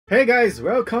Hey guys,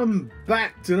 welcome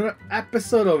back to another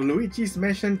episode of Luigi's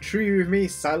Mansion 3 with me,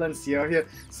 SilentCiel here.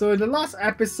 So in the last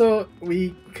episode,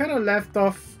 we kind of left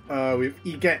off with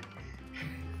Eget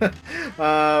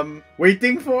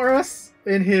waiting for us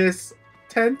in his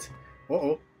tent.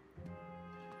 Uh-oh.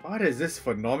 What is this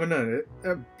phenomenon?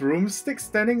 A broomstick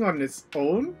standing on its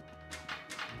own?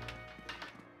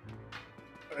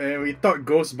 And we thought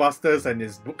Ghostbusters and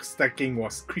his book stacking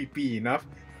was creepy enough.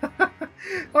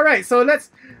 Alright, so let's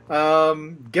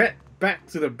get back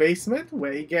to the basement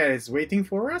where Eget is waiting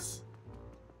for us.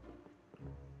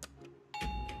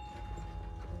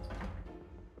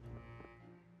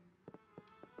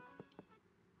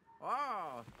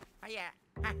 Oh, yeah.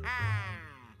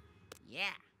 Ha-ha. Yeah.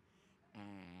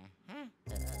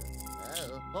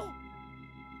 Oh.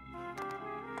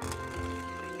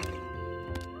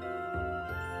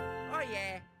 Oh,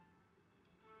 yeah.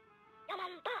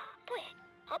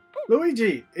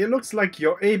 Luigi, it looks like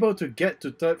you're able to get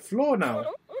to third floor now.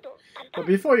 But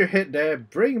before you head there,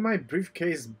 bring my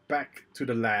briefcase back to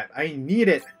the lab. I need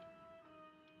it.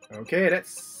 Okay,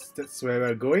 that's where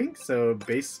we're going. So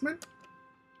basement.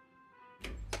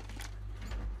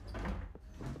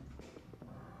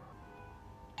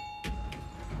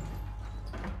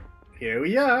 Here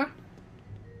we are.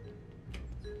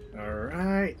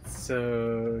 Alright,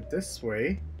 so this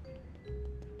way.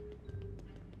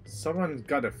 Someone's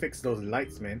gotta fix those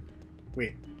lights, man.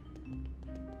 Wait.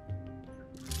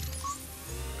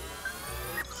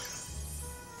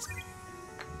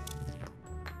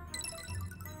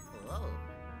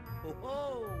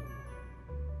 Whoa.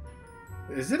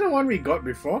 Is it the one we got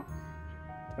before?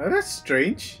 Now that's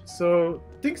strange. So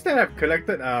things that I've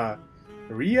collected are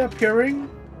reappearing,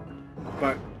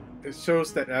 but it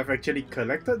shows that I've actually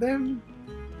collected them.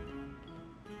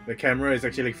 The camera is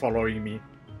actually following me.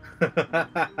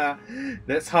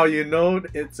 That's how you know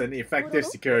it's an effective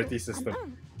security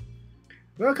system.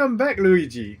 Welcome back,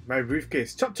 Luigi. My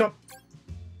briefcase. Chop chop.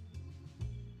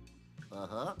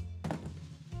 Uh-huh.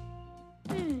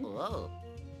 Whoa.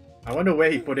 I wonder where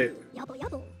he put it.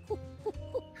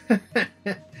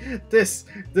 This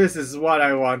is what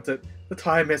I wanted. The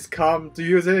time has come to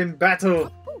use it in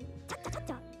battle.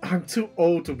 I'm too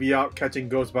old to be out catching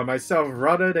ghosts by myself.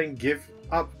 Rather than give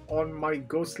up on my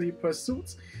ghostly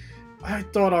pursuits, I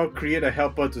thought I'll create a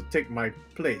helper to take my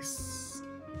place.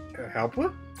 A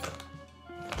helper?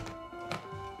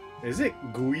 Is it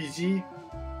Luigi?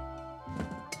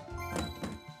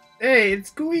 Hey,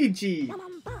 it's Luigi!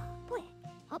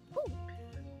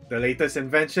 The latest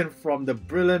invention from the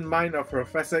brilliant mind of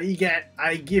Professor Eget.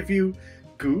 I give you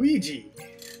Luigi.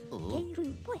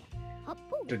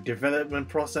 The development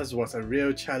process was a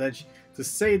real challenge, to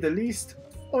say the least.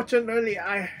 Fortunately,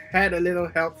 I had a little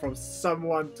help from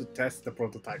someone to test the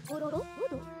prototype.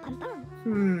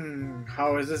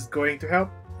 How is this going to help?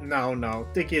 Now,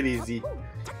 take it easy.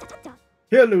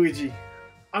 Here, Luigi.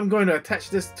 I'm going to attach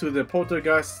this to the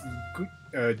poltergeist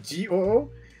GOO.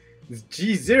 It's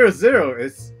G00.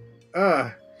 It's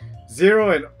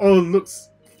 0 and O looks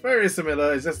very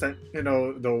similar. It's just that, you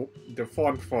know, the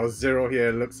font for 0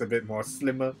 here looks a bit more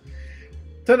slimmer.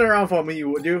 Turn around for me,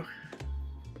 would you?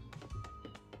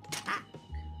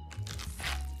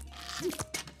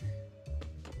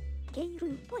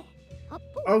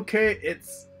 Okay,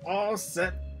 it's all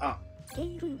set up.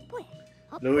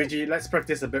 Luigi, let's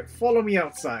practice a bit. Follow me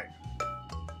outside.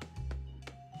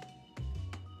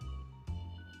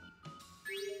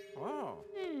 Oh.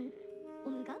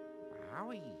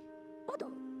 Wowie.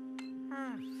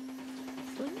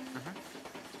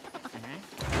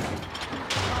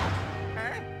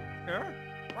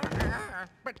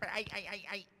 But I.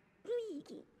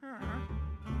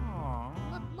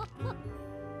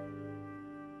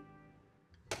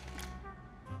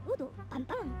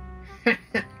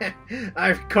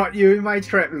 I've caught you in my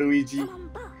trap, Luigi.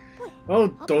 Oh,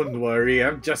 don't worry,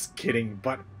 I'm just kidding,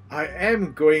 but I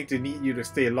am going to need you to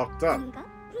stay locked up.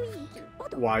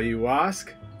 Why, you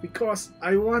ask? Because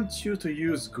I want you to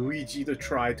use Luigi to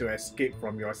try to escape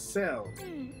from your cell.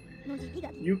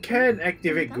 You can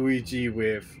activate Luigi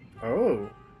with... oh.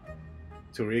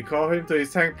 To recall him to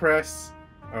his tank press...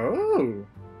 oh.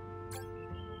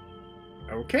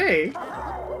 Okay.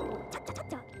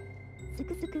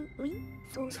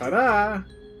 Ta-da!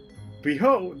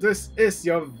 Behold, this is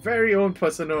your very own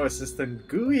personal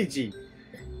assistant, Luigi.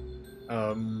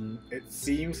 It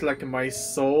seems like my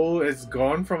soul is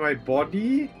gone from my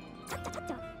body.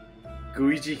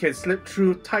 Luigi can slip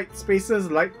through tight spaces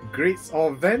like grates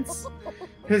or vents.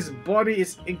 His body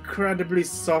is incredibly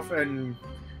soft and...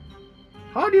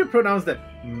 how do you pronounce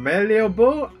that?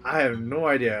 Malleable? I have no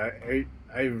idea.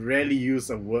 I rarely use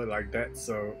a word like that,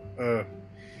 so...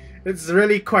 It's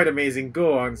really quite amazing.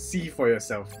 Go on, see for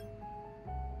yourself.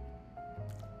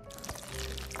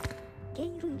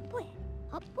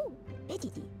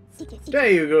 There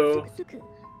you go.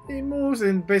 He moves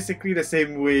in basically the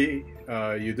same way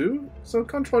you do, so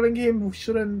controlling him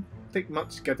shouldn't take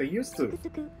much getting used to.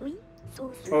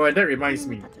 Oh, and that reminds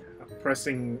me.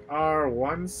 Pressing R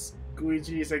once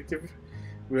Luigi is active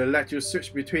will let you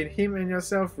switch between him and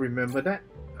yourself. Remember that?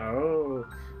 Oh,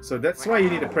 so that's why you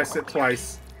need to press it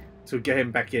twice to get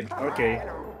him back in. Okay.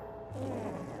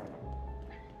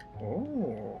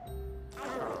 Oh.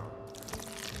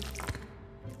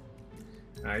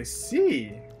 I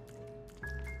see.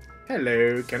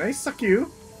 Hello, can I suck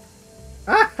you?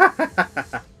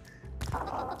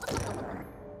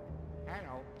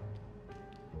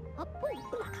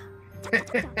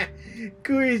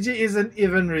 Luigi isn't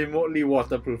even remotely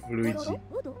waterproof, Luigi.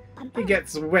 He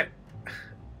gets wet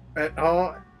at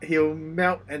all, he'll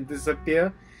melt and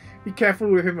disappear. Be careful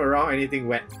with him around anything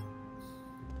wet.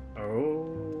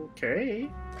 Okay.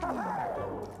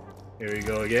 Here we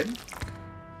go again.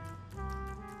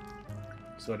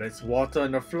 So there's water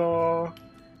on the floor.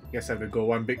 Guess I have to go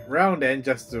one big round then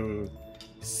just to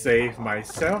save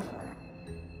myself.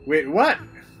 Wait, what?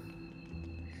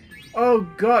 Oh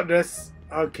god, that's...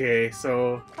 Okay,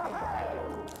 so...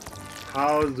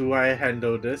 How do I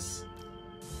handle this?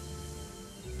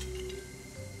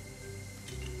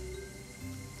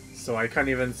 So I can't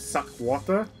even suck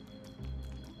water?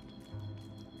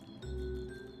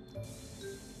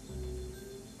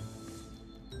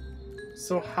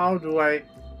 So how do I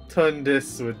turn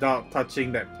this without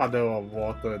touching that puddle of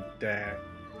water there?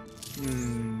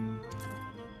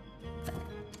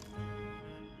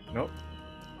 Nope.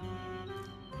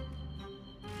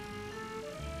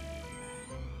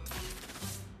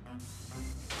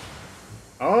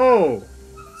 Oh!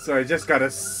 So I just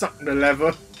gotta suck the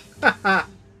lever.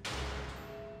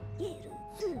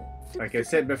 Like I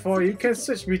said before, you can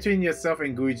switch between yourself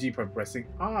and Luigi by pressing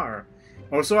R.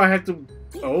 Also, I had to...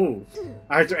 Oh!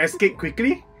 I had to escape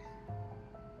quickly?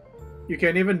 You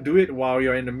can even do it while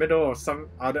you're in the middle of some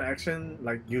other action,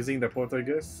 like using the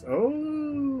poltergeist.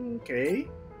 Oh, okay.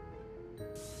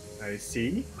 I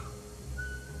see.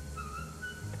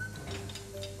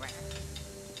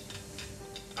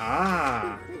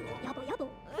 Ah!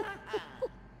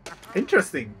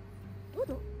 Interesting.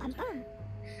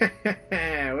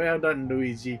 Well done,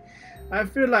 Luigi. I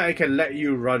feel like I can let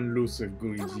you run loose with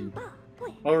Luigi.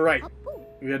 Alright,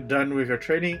 we are done with your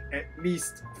training, at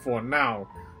least for now.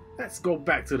 Let's go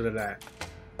back to the lab.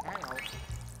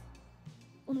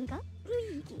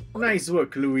 Nice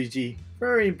work, Luigi.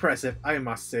 Very impressive, I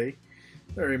must say.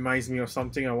 That reminds me of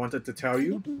something I wanted to tell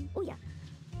you.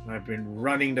 I've been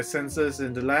running the sensors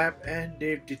in the lab and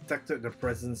they've detected the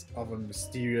presence of a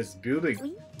mysterious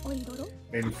building.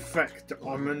 In fact, the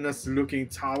ominous looking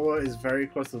tower is very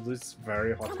close to this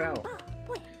very hotel.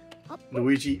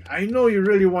 Luigi, I know you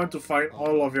really want to find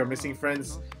all of your missing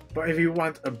friends, but if you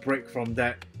want a break from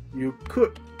that, you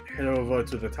could head over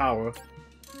to the tower.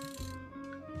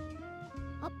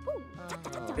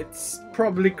 It's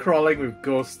probably crawling with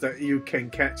ghosts that you can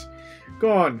catch.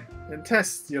 Go on and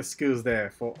test your skills there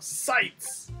for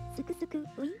sights.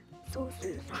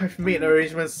 I've made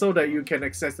arrangements so that you can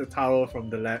access the tower from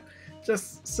the lab.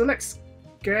 Just select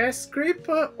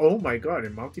skyscraper. Oh my god,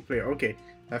 in multiplayer. Okay,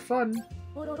 have fun.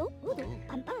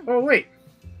 Oh wait,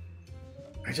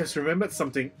 I just remembered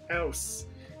something else.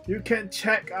 You can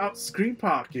check out Scream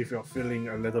Park if you're feeling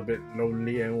a little bit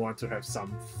lonely and want to have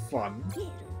some fun.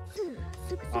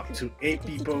 Up to 8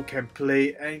 people can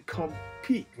play and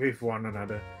compete with one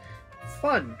another.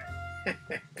 Fun!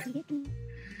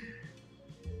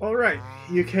 Alright,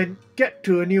 you can get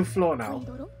to a new floor now.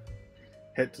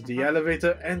 Head to the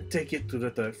elevator and take it to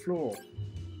the 3rd floor.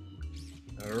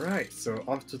 Alright, so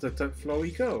off to the 3rd floor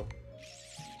we go.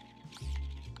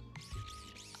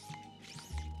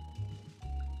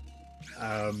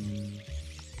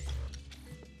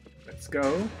 Let's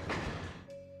go.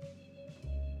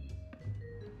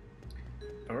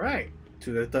 Alright,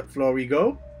 to the 3rd floor we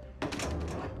go.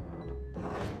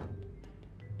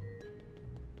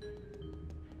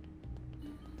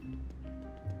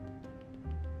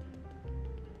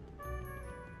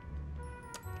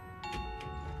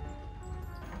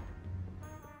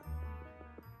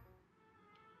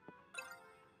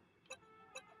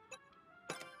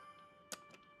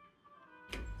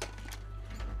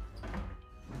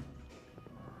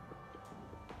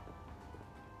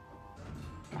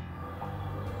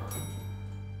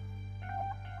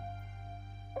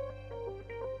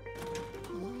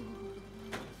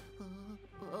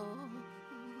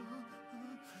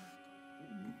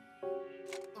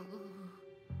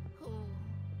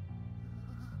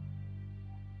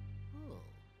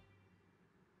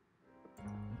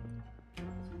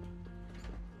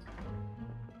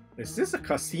 Is this a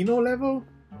casino level?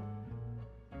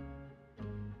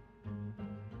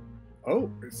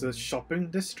 Oh, it's a shopping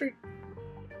district.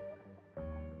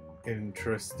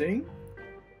 Interesting.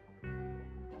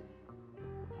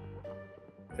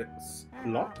 It's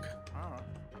locked.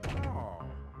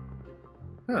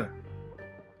 Huh.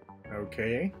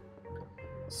 Okay.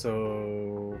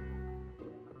 So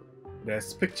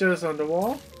there's pictures on the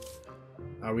wall.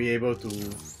 Are we able to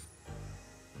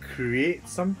create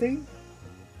something?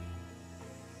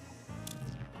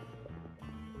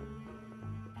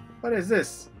 What is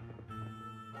this?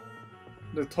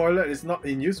 The toilet is not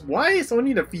in use. Why is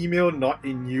only the female not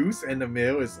in use and the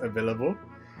male is available?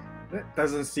 That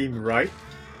doesn't seem right.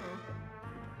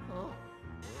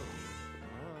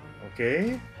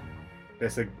 Okay.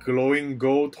 There's a glowing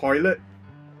gold toilet.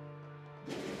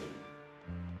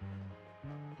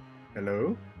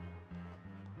 Hello?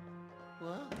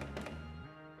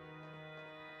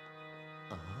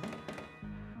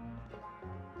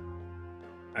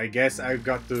 I guess I've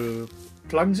got to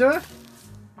plunger?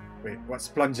 Wait, what's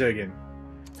plunger again?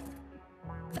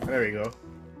 There we go.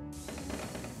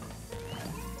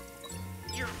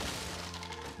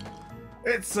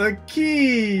 It's a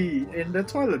key in the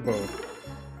toilet bowl.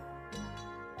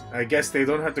 I guess they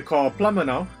don't have to call a plumber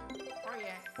now.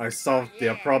 I solved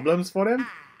their problems for them.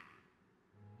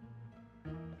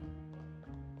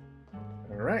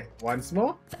 Alright, once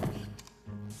more.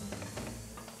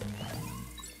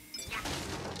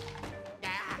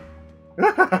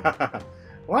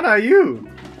 What are you?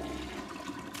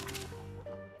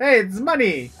 Hey, it's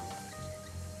money!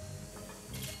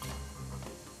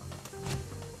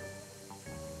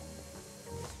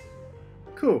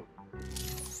 Cool.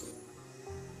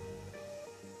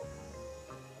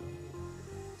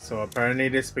 So apparently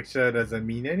this picture doesn't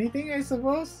mean anything, I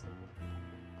suppose?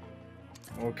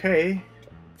 Okay.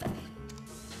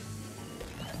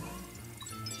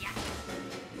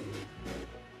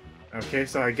 Okay,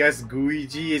 so I guess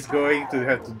Luigi is going to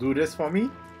have to do this for me.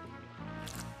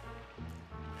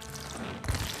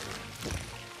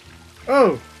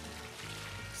 Oh!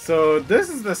 So this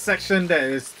is the section that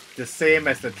is the same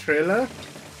as the trailer.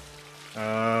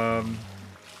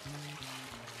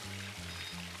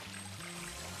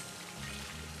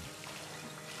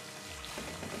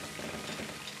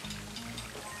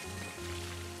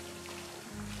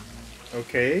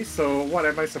 Okay, so what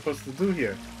am I supposed to do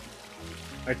here?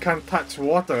 I can't touch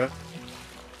water.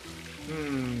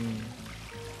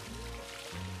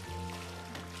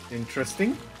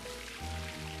 Interesting.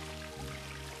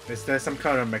 Is there some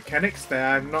kind of mechanics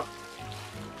that I'm not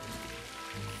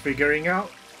figuring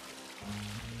out?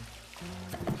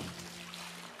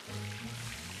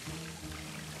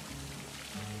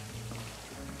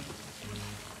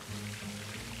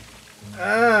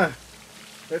 Ah!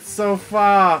 It's so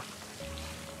far!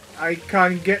 I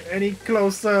can't get any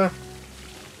closer!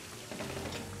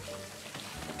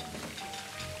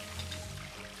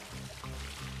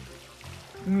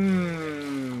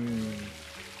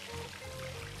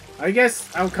 I guess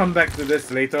I'll come back to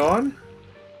this later on.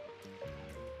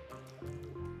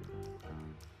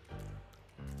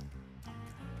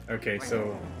 Okay,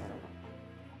 so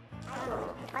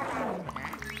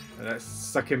let's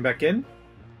suck him back in.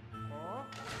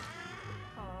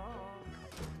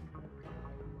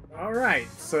 Alright,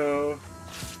 so...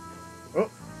 Oh!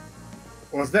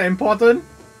 Was that important?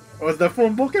 Was the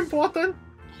phone book important?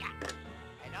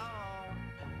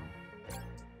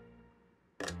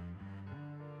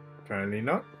 Apparently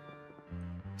not.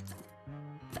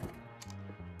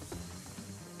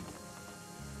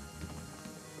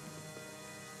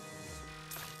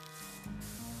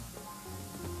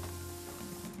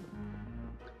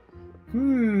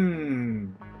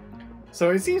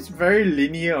 So it seems very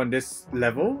linear on this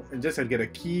level. And just get a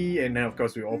key and then of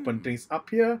course we open things up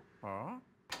here.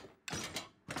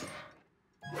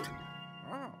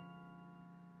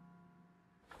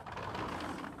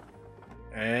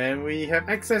 And we have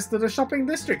access to the shopping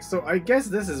district. So I guess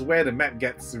this is where the map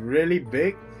gets really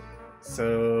big.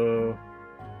 So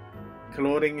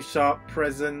clothing shop,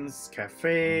 presents,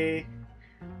 cafe.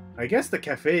 I guess the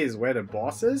cafe is where the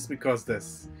boss is because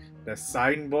there's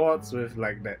signboards with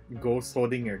like that ghost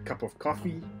holding a cup of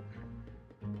coffee.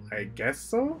 I guess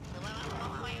so.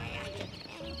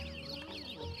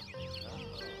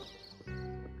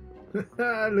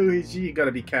 Luigi, you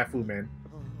gotta be careful, man.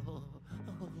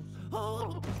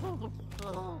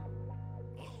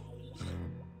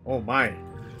 Oh my.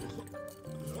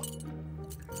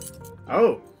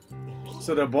 Oh.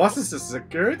 So the boss is a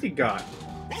security guard.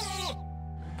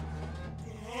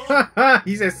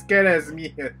 He's as scared as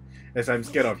me as I'm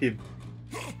scared of him.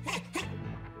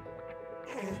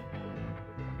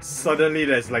 Suddenly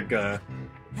there's like a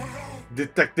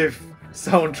detective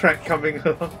soundtrack coming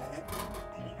along.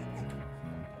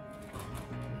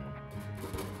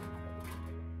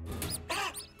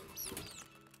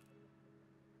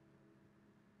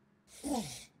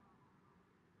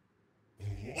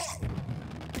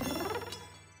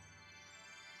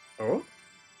 Oh?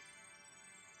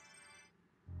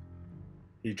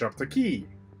 He dropped a key.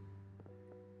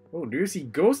 Oh, do you see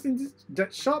ghosts in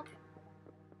that shop?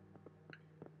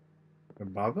 The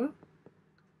barber?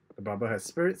 The barber has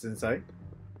spirits inside.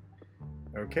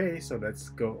 Okay, so let's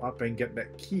go up and get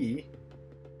that key.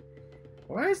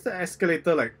 Why is the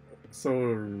escalator like so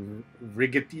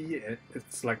rickety?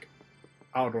 It's like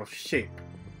out of shape.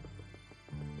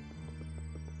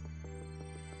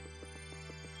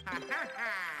 Ha ha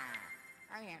ha.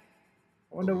 Oh yeah.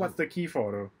 I wonder what's the key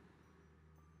for though.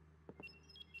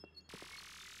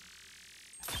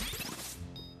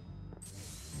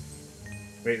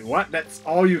 Wait, what? That's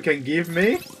all you can give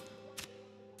me?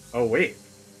 Oh wait.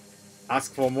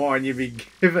 Ask for more and you'll be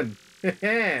given.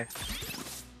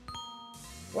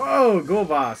 Whoa, go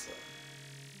boss.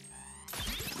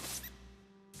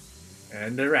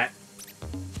 And the rat.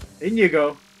 In you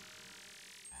go.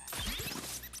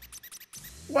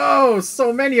 Whoa,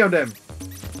 so many of them.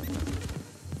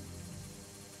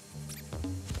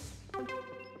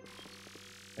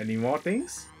 Any more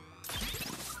things?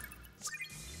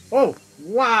 Oh,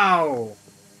 wow!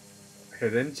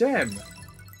 Hidden gem.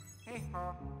 Hey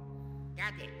ho.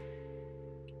 Got it.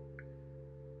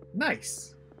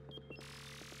 Nice.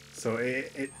 So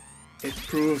it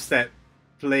proves that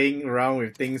playing around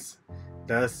with things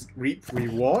does reap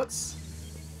rewards.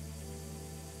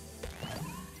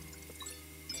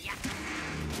 Yeah.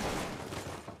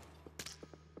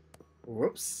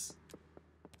 Whoops.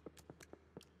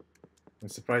 I'm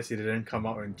surprised he didn't come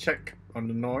out and check on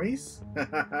the noise.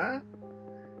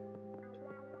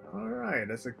 Alright,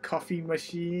 there's a coffee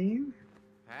machine.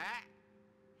 Huh?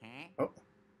 Huh? Oh!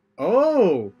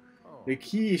 Oh. The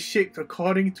key is shaped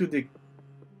according to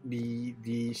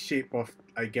the shape of,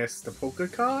 I guess, the poker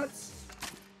cards?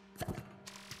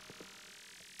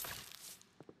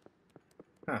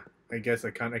 Huh, I guess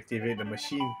I can't activate the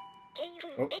machine.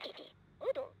 Oh.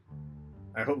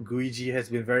 I hope Luigi has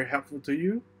been very helpful to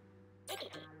you.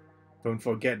 Don't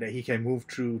forget that he can move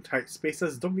through tight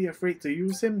spaces. Don't be afraid to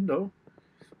use him though.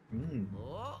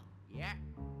 Oh. Yeah.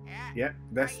 Yeah. Yeah,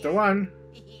 that's Oh, the yeah. one.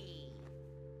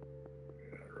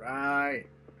 Right.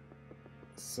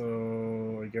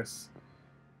 So I guess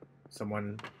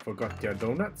someone forgot their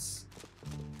donuts.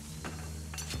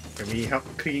 Can we help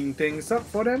clean things up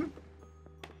for them?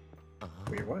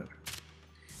 Wait, what?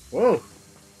 Whoa!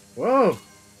 Whoa!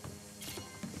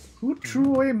 Who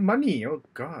threw away money? Oh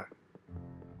god.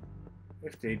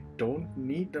 If they don't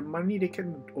need the money, they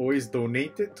can always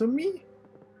donate it to me?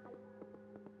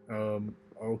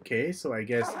 Okay, so I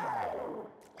guess...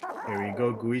 Here we go,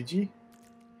 Luigi.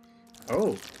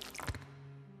 Oh.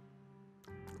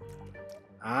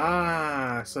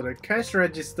 Ah, so the cash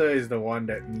register is the one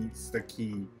that needs the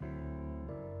key.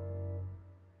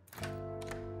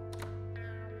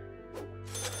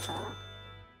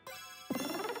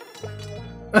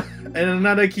 And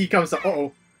another key comes up.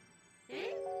 Uh-oh.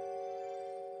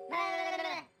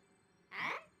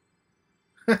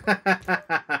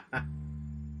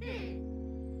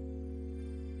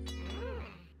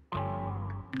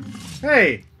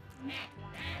 Hey!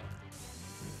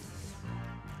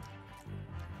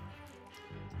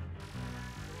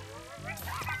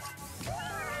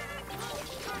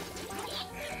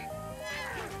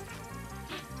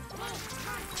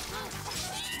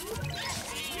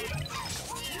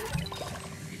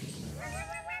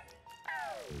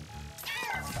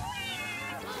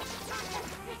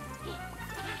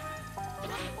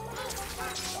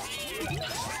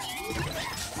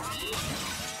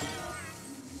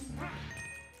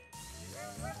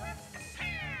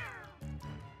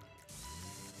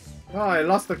 Oh, I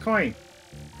lost the coin.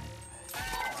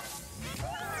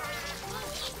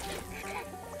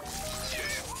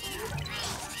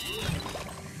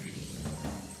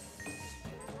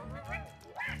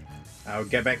 I'll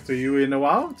get back to you in a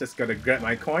while. Just gotta grab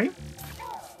my coin.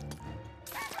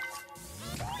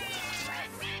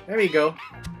 There we go.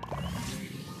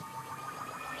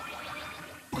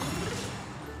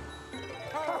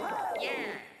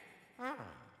 Yeah.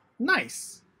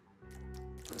 Nice.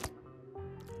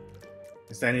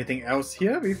 Is there anything else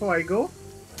here before I go?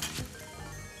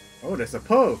 Oh, there's a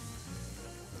pearl.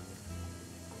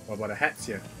 What about the hats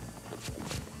here?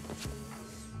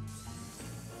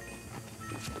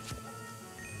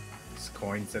 There's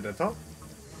coins at the top.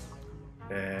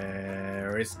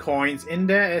 There is coins in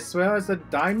there as well as a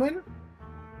diamond.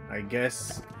 I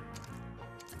guess.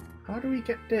 How do we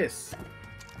get this?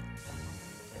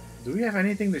 Do we have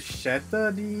anything to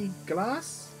shatter the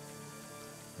glass?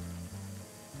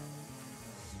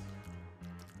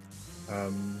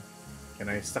 Can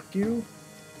I suck you?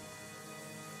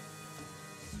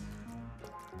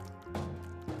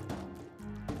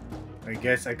 I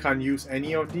guess I can't use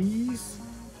any of these.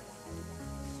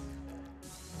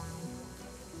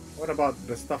 What about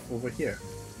the stuff over here?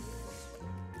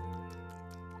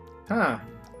 Huh.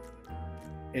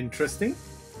 Interesting.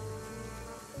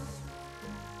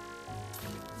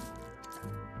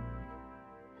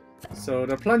 So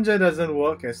the plunger doesn't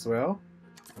work as well.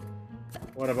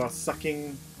 What about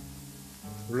sucking,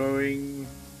 blowing?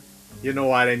 You know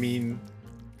what I mean.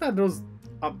 What are those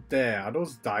up there? Are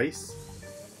those dice?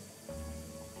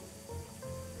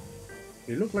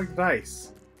 They look like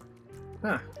dice.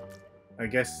 Huh. I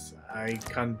guess I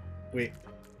can't... Wait.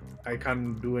 I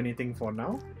can't do anything for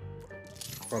now?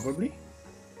 Probably.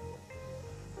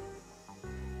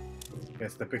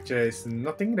 Guess the picture is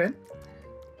nothing then.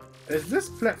 Is this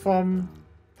platform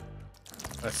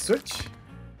a switch?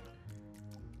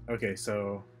 Okay,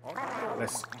 so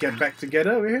let's get back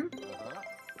together with him.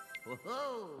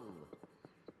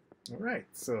 Alright,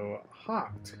 so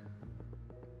heart.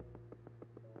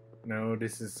 No,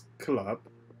 this is club.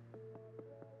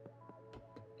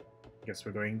 Guess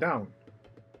we're going down.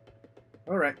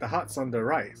 Alright, the heart's on the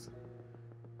right.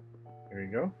 Here we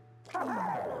go.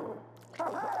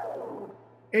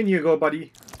 In you go,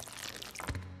 buddy.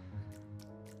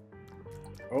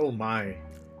 Oh my.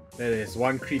 That is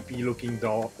one creepy looking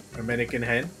doll. A mannequin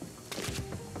hand.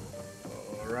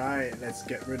 Alright, let's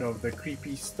get rid of the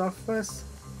creepy stuff first.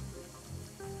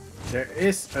 There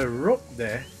is a rope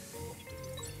there.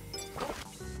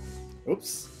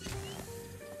 Oops.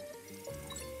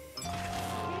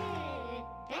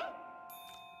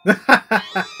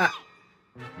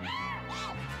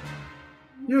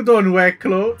 You don't wear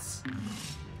clothes.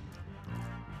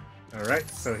 Alright,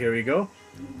 so here we go.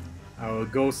 Our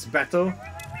ghost battle.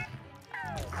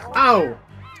 Ow!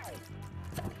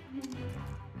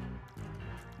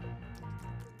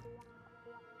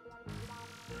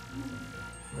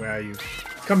 Where are you?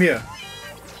 Come here.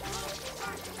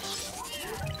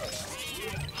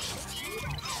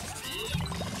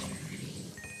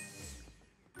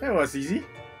 That was easy.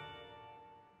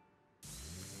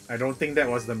 I don't think that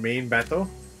was the main battle.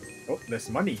 Oh, there's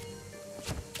money.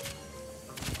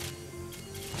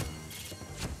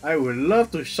 I would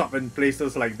love to shop in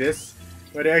places like this,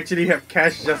 where they actually have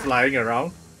cash just lying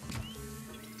around.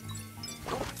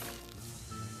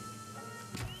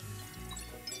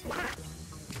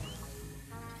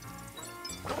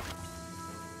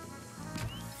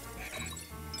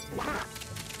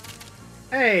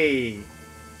 Hey!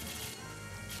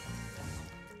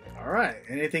 Alright,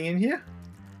 anything in here?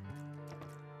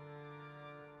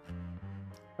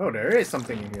 Oh, there is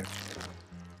something in here.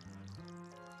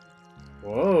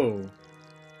 Whoa.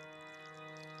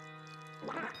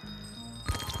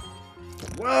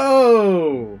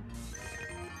 Whoa!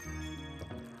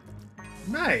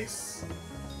 Nice.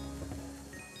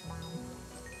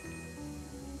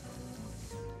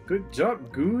 Good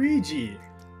job, Luigi.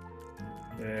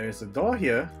 There's a door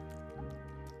here.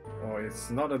 Oh, it's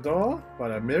not a door,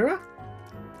 but a mirror?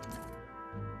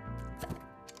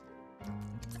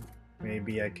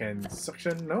 Maybe I can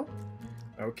suction? No?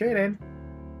 Okay then.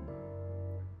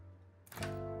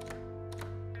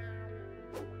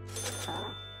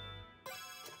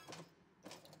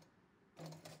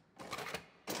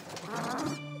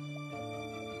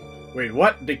 Wait,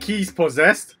 what? The key's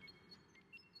possessed?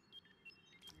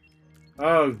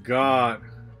 Oh god.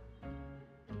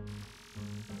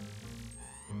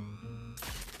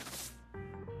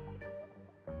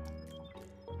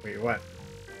 Wait, what?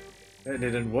 That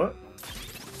didn't work?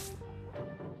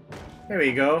 There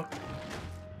we go.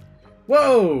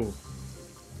 Whoa!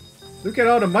 Look at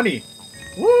all the money!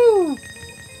 Woo!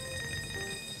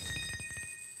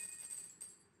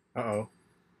 Uh-oh.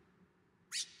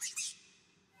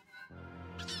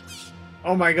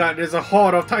 Oh my god, there's a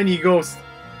horde of tiny ghosts!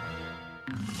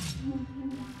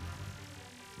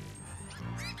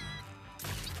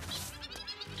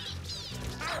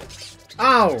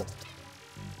 Ow!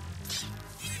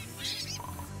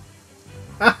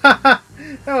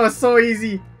 That was so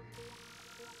easy!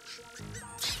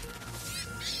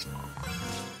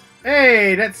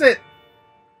 Hey, that's it!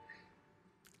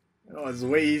 That was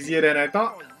way easier than I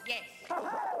thought.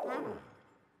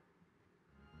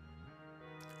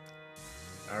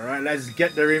 Alright, let's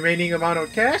get the remaining amount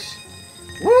of cash.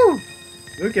 Woo!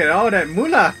 Look at all that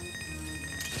moolah!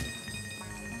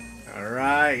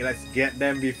 Alright, let's get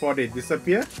them before they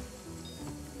disappear.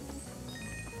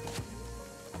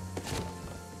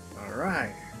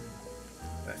 Alright.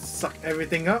 Let's suck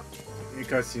everything up,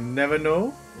 because you never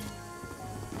know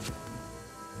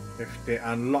if they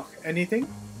unlock anything.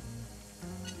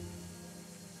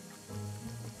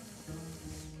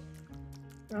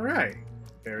 Alright,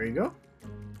 there we go.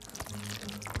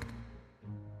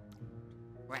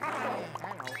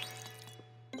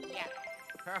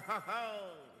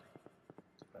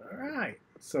 Alright,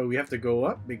 so we have to go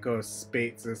up because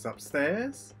Spades is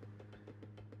upstairs.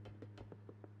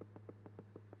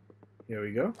 Here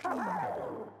we go.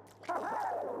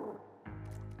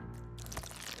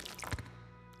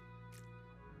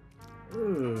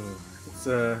 Ooh, it's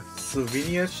a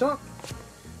souvenir shop.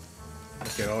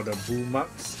 Look at all the boo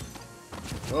mugs.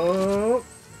 Oh!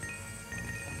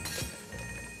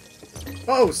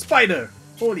 Oh, spider!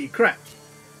 Holy crap!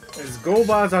 There's gold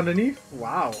bars underneath?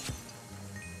 Wow.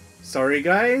 Sorry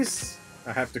guys,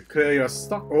 I have to clear your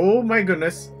stock. Oh my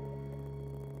goodness.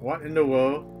 What in the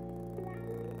world?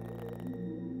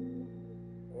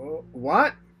 Oh,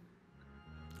 what?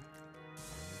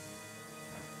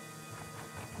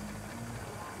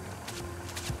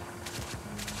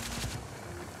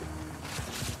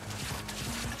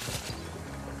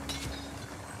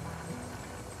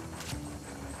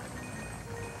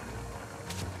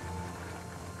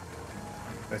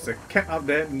 There's a cat up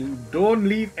there. Don't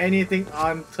leave anything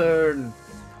unturned.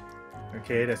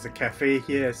 Okay, there's a cafe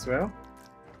here as well.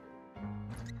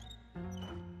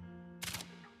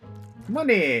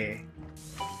 Money!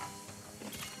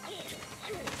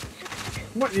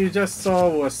 What you just saw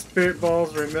was spirit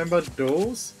balls. Remember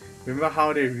those? Remember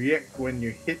how they react when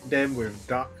you hit them with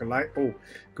dark light? Oh,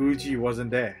 Luigi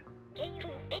wasn't there.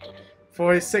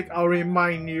 For his sake, I'll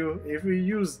remind you, if you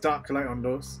use dark light on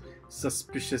those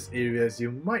suspicious areas,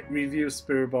 you might reveal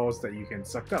spirit balls that you can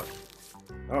suck up.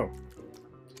 Oh.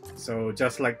 So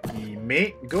just like the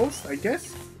maid ghost, I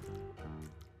guess?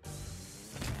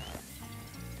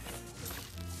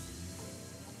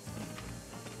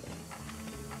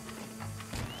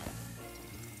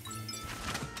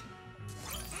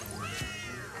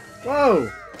 Whoa!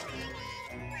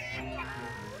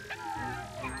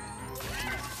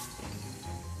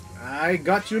 I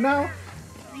got you now?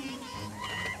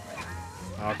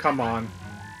 Oh, come on.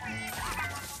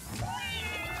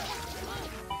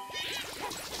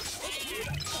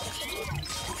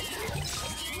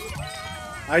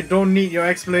 I don't need your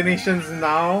explanations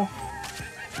now.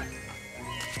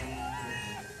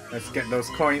 Let's get those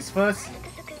coins first.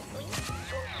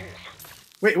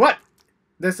 Wait, what?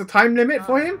 There's a time limit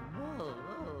for him?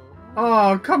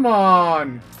 Oh, come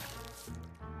on.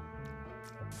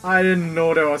 I didn't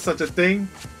know there was such a thing.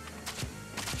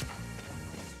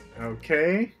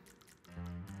 Okay.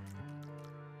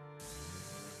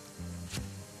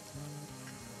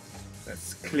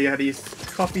 Let's clear this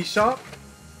coffee shop.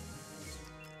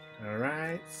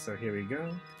 Alright, so here we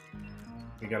go.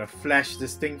 We gotta flash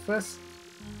this thing first.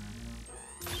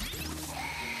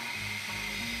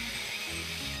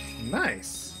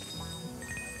 Nice.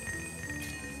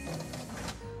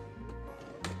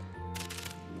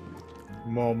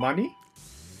 More money?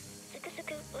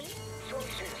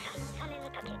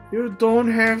 You don't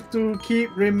have to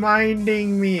keep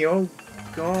reminding me. Oh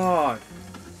god.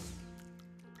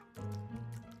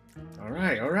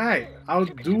 Alright, alright. I'll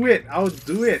do it. I'll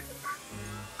do it.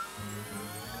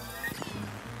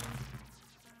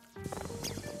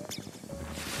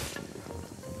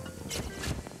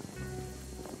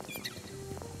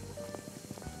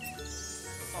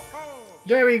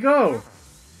 There we go.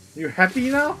 You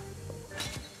happy now?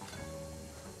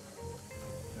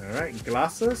 Alright,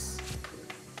 glasses.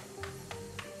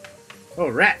 Oh,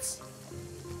 rats!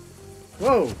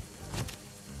 Whoa!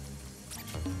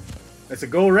 That's a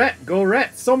gold rat! Gold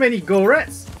rat! So many gold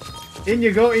rats! In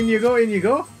you go, in you go, in you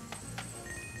go!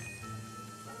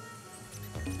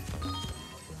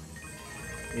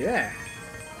 Yeah!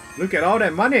 Look at all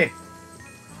that money!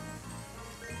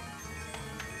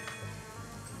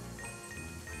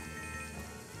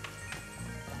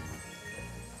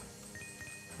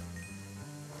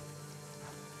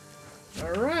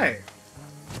 Alright!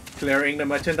 Clearing the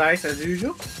merchandise as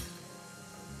usual.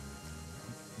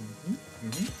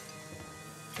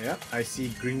 Yep, I see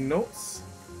green notes.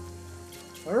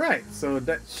 Alright, so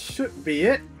that should be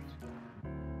it.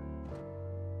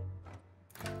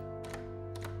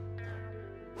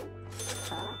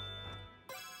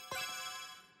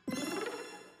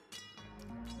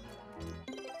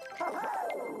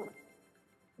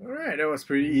 Alright, that was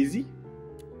pretty easy.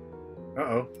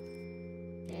 Uh-oh.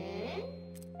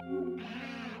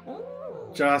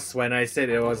 Just when I said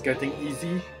it was getting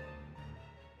easy.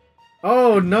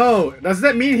 Oh no! Does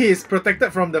that mean he is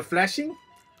protected from the flashing?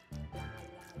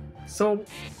 So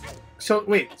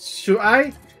wait, should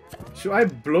I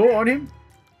blow on him?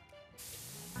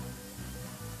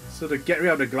 So to get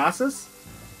rid of the glasses?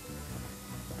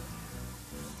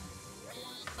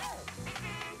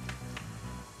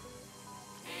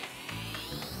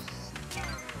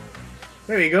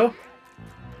 There we go.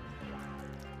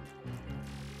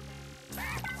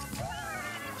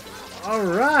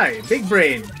 Alright, big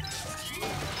brain.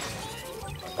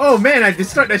 Oh man, I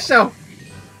destroyed the shelf.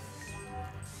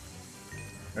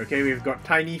 Okay, we've got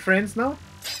tiny friends now.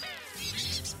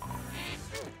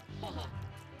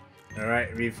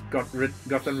 Alright, we've gotten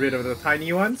rid of the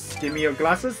tiny ones. Give me your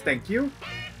glasses, thank you.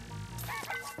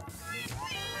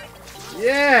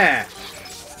 Yeah!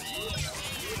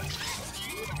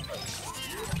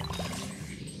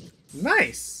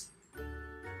 Nice!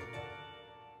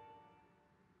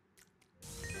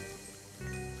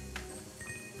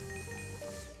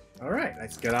 Alright,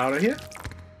 let's get out of here.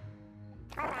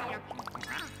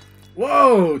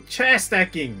 Whoa! Chair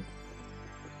stacking!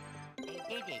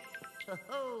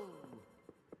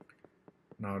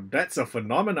 Now that's a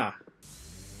phenomena.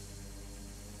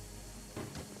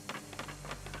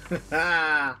 If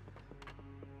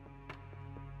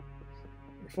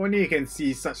only you can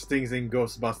see such things in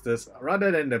Ghostbusters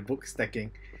rather than the book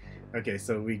stacking. Okay,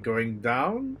 so we're going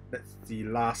down. That's the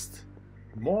last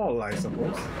mall, I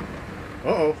suppose.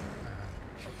 Uh-oh.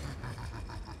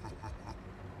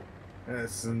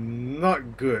 That's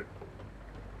not good.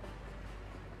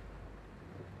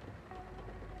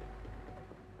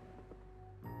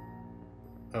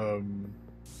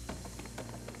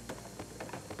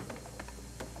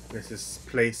 This is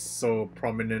placed so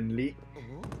prominently.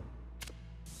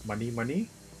 Money, money.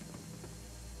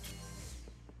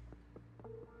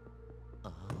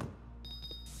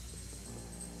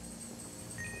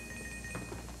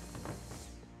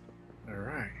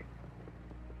 Alright.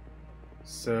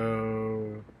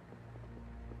 So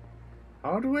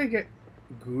how do I get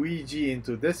Luigi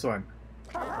into this one?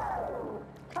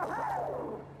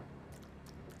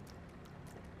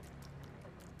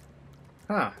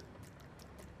 Huh.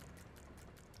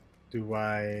 Do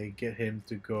I get him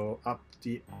to go up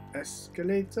the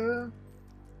escalator?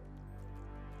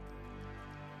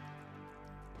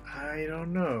 I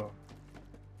don't know.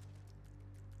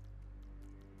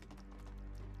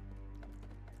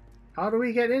 How do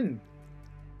we get in?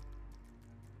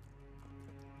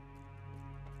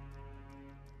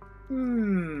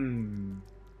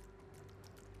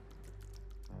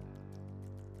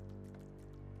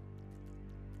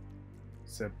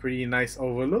 It's a pretty nice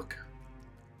overlook.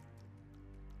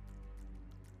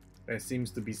 There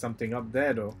seems to be something up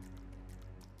there though.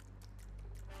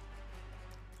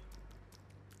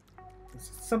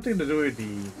 It's something to do with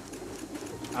the...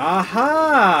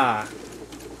 Aha!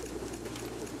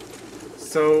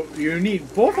 So you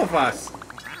need both of us.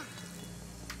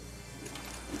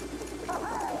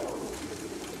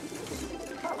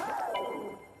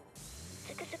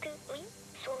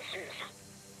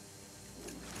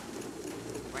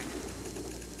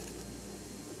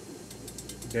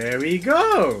 There we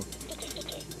go!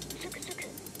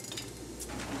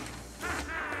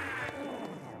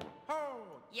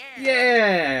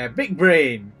 Yeah! Big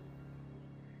brain!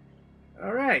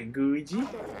 Alright, Luigi.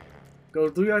 Go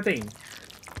do your thing.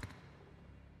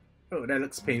 Oh, that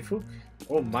looks painful.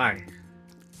 Oh my.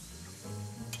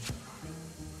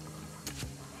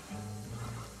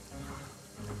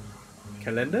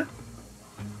 Calendar?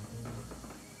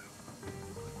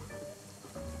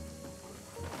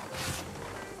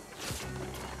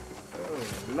 Oh,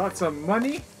 lots of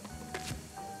money.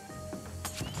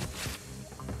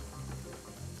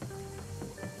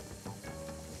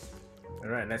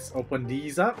 Alright, let's open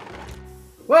these up.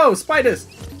 Whoa, spiders!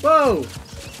 Whoa!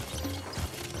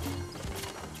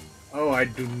 Oh, I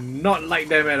do not like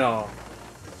them at all.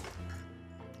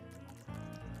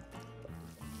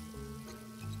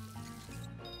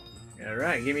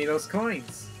 Alright, give me those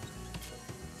coins.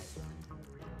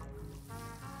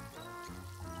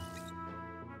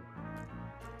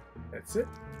 That's it?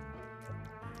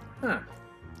 Huh.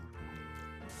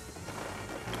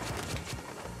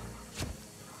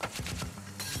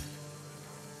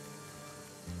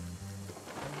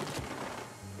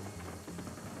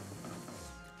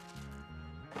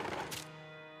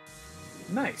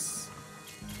 Nice.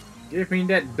 Give me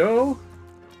that dough.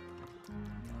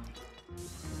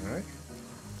 Alright.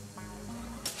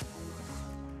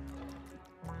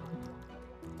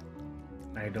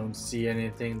 I don't see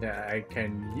anything that I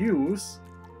can use.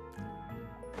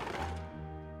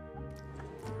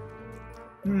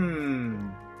 Hmm.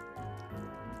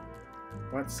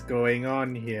 What's going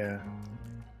on here?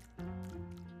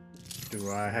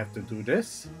 Do I have to do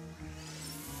this?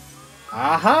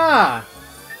 Aha!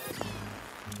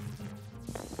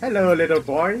 Hello, little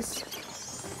boys.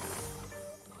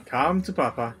 Come to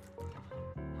Papa.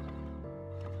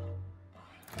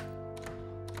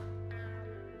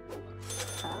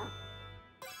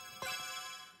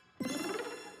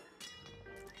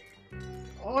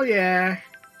 Oh yeah.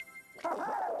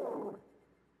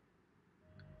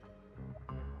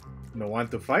 No one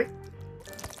to fight?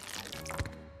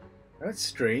 That's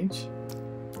strange.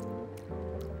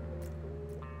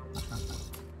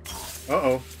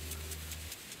 Uh-oh.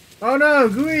 Oh no,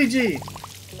 Luigi!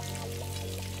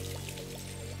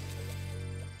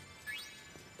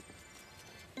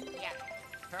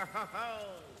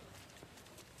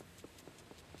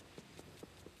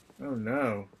 Oh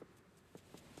no.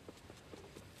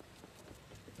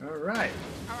 Alright.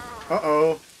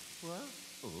 Uh-oh.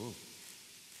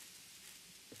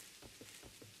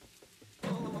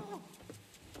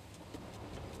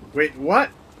 Wait, what?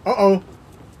 Uh-oh.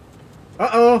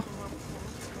 Uh-oh.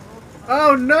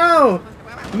 Oh no!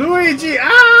 Luigi!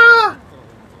 Ah!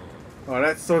 Oh,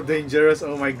 that's so dangerous.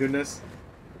 Oh my goodness.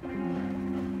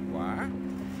 What?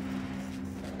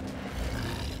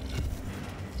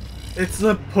 It's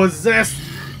a possessed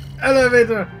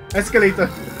elevator! Escalator!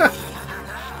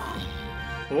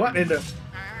 What in the...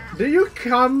 Do you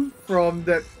come from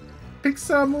that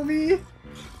Pixar movie?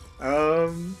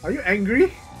 Are you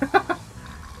angry?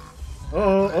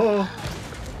 Oh,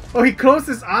 oh, he closed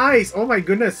his eyes! Oh my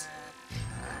goodness!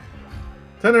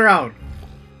 Turn around!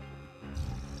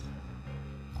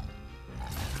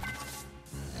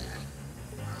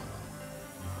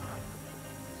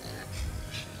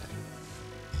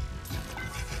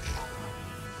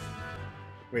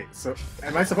 Wait, so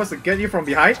am I supposed to get you from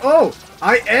behind? Oh!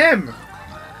 I am!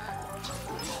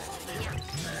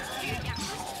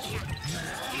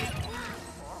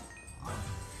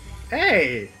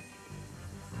 Hey!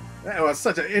 That was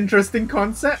such an interesting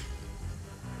concept.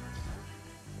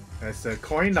 There's a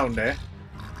coin down there.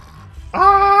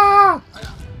 Ah!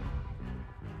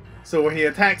 So when he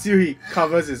attacks you, he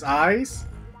covers his eyes.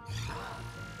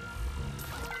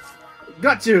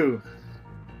 Got you!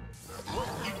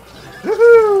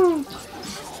 Woohoo!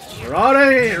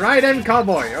 Right in,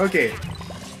 cowboy. Okay.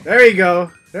 There we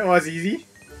go. That was easy.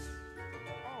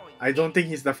 I don't think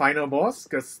he's the final boss,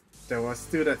 because there was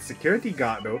still that security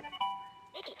guard though.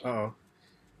 Uh-oh.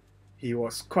 He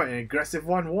was quite an aggressive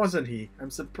one, wasn't he? I'm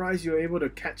surprised you were able to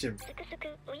catch him.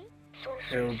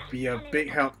 It'll be a big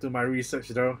help to my research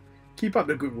though. Keep up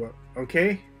the good work,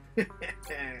 okay?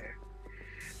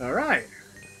 Alright.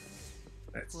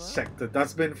 Let's check the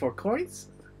dustbin for coins.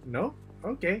 No?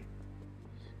 Okay.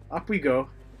 Up we go.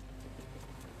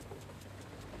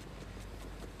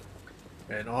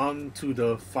 And on to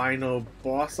the final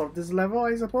boss of this level,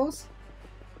 I suppose?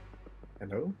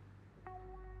 Hello?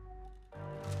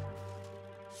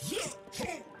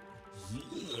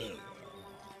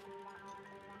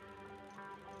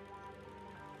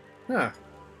 Huh.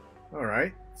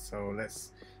 Alright. So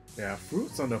let's... There are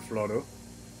fruits on the floor though.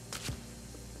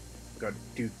 Got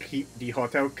to keep the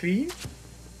hotel clean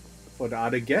for the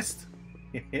other guests.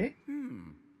 Yep.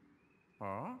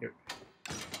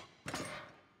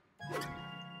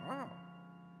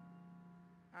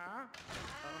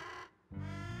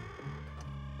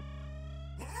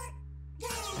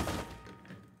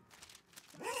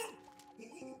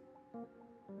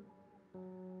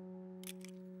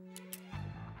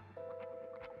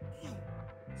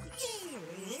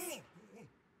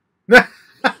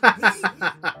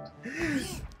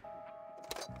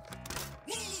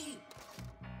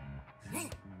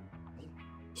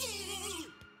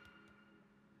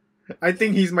 I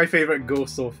think he's my favorite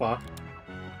ghost so far.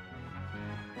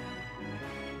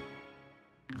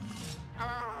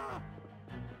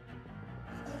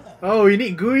 Oh, we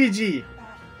need Luigi.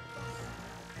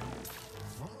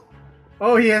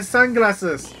 Oh, he has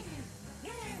sunglasses.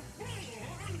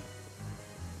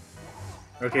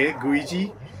 Okay,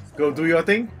 Luigi, go do your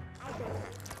thing.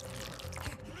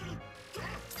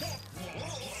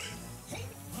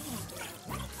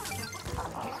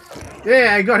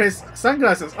 Yeah, I got his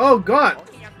sunglasses. Oh god!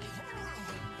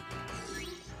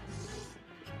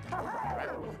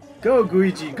 Go,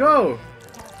 Luigi, go!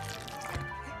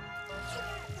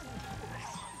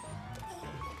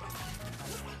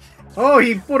 Oh,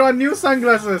 he put on new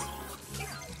sunglasses.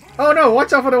 Oh no,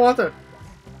 watch out for the water.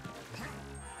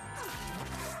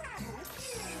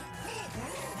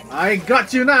 I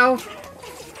got you now.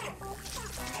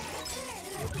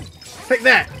 Take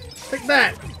that. Take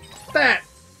that. That.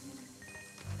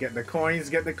 Get the coins,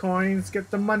 get the coins, get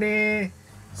the money.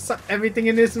 Suck everything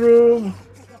in this room.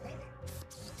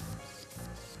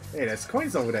 Hey, there's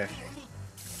coins over there.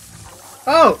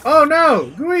 Oh, oh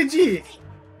no, Luigi.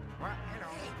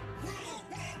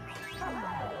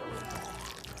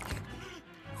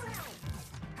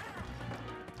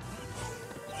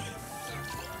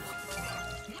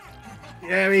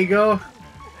 There we go.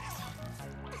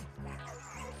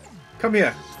 Come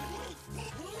here.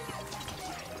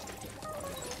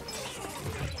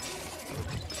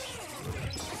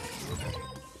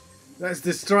 Let's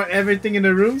destroy everything in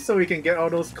the room so we can get all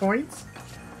those coins.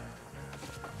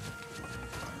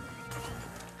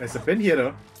 There's a bin here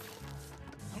though.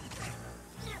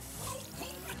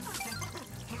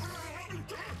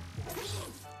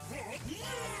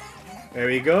 There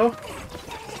we go.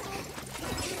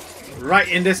 Right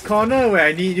in this corner where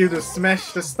I need you to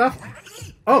smash the stuff.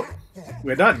 Oh,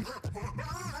 we're done.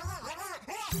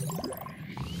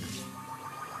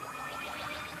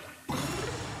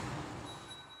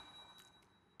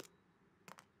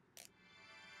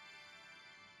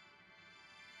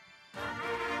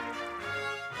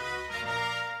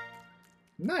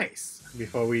 Nice.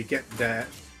 Before we get that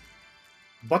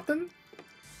button,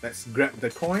 let's grab the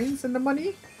coins and the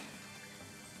money.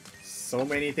 So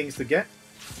many things to get.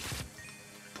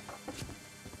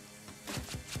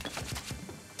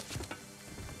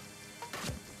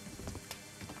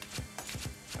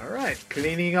 Alright,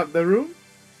 cleaning up the room.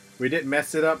 We did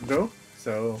mess it up though,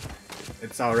 so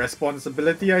it's our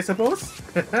responsibility, I suppose.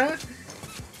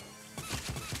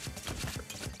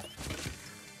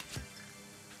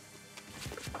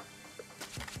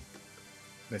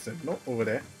 There's a note over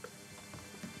there.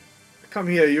 Come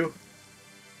here, you.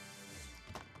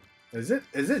 Is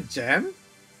it jam?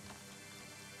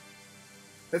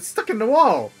 It's stuck in the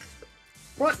wall.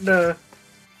 What the?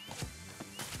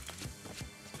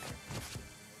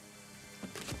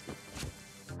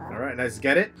 Alright, let's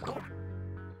get it.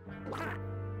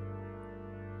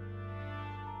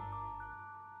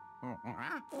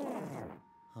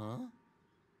 Huh?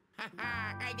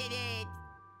 I did it!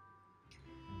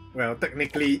 Well,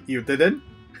 technically you didn't.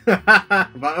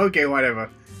 But okay, whatever.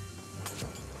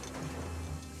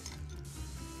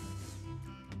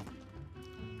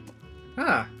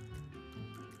 Ah.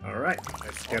 Alright,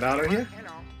 let's get out of here.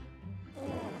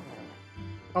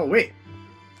 Oh, wait.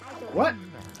 What?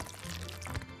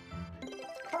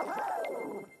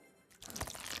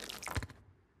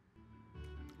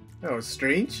 That was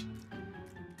strange.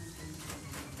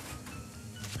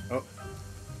 Oh.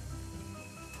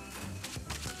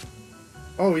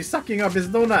 Oh, he's sucking up his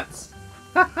donuts.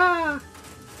 Haha.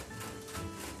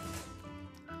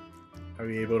 Are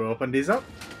we able to open this up?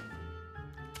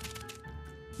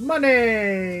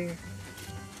 Money!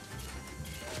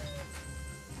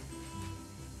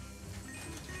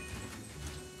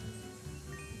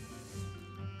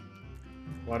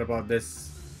 What about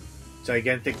this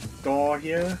gigantic door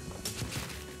here?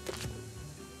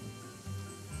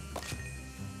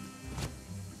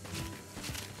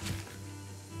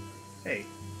 Hey.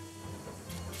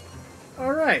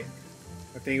 Alright.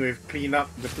 I think we've cleaned up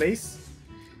the place.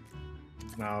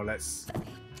 Now let's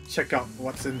check out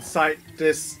what's inside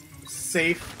this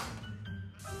safe.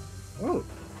 Oh.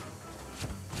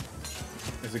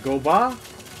 There's a gold bar.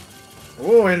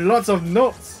 Oh, and lots of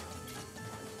notes.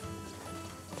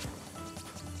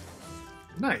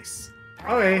 Nice.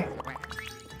 Okay.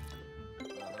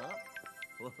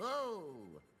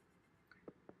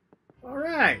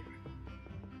 Alright.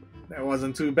 That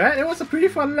wasn't too bad. It was a pretty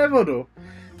fun level though.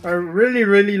 I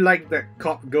really liked that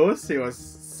cop ghost. It was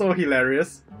so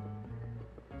hilarious.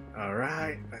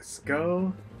 Alright, let's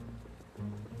go.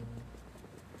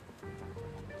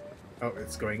 Oh,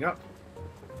 it's going up.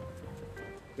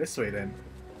 This way then.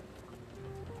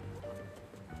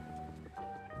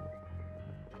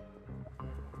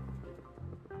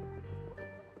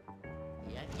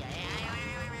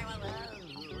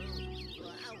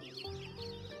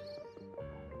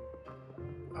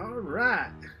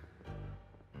 Alright.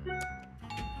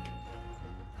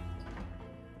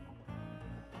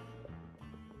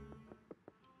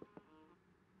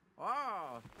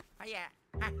 Oh, yeah.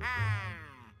 Ha ha.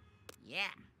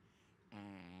 Yeah.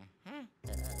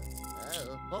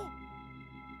 Oh.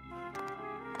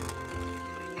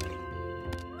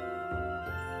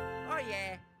 Oh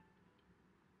yeah.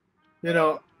 You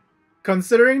know,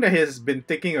 considering that he's been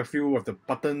taking a few of the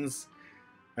buttons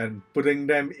and putting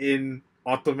them in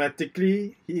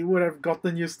automatically, he would have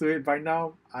gotten used to it by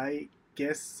now. I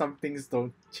guess some things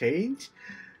don't change.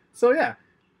 So yeah,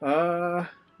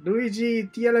 Luigi,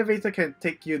 the elevator can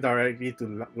take you directly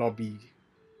to lobby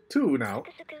 2 now.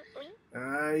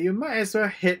 You might as well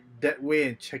head that way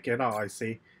and check it out, I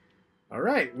say.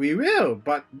 Alright, we will,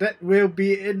 but that will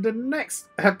be in the next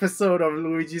episode of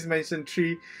Luigi's Mansion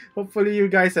 3. Hopefully you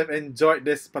guys have enjoyed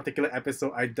this particular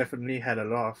episode. I definitely had a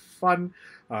lot of fun,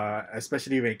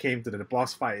 especially when it came to the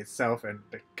boss fight itself and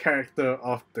the character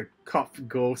of the cop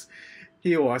ghost.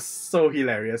 He was so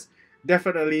hilarious.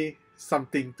 Definitely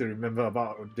something to remember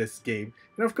about this game.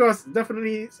 And of course,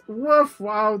 definitely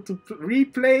worthwhile to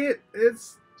replay it.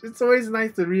 It's always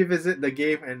nice to revisit the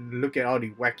game and look at all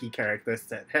the wacky characters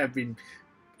that have been,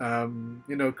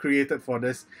 created for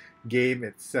this game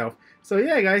itself. So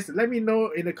yeah, guys, let me know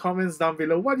in the comments down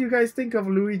below what you guys think of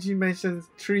Luigi Mansion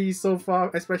 3 so far,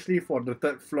 especially for the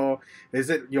third floor. Is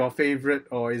it your favorite,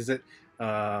 or is it,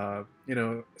 one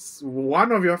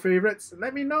of your favorites?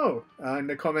 Let me know in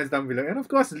the comments down below. And of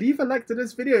course, leave a like to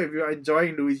this video if you're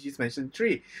enjoying Luigi's Mansion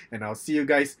 3. And I'll see you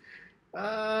guys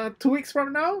 2 weeks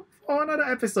from now for another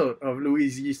episode of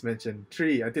Luigi's Mansion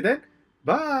 3. Until then,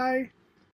 bye!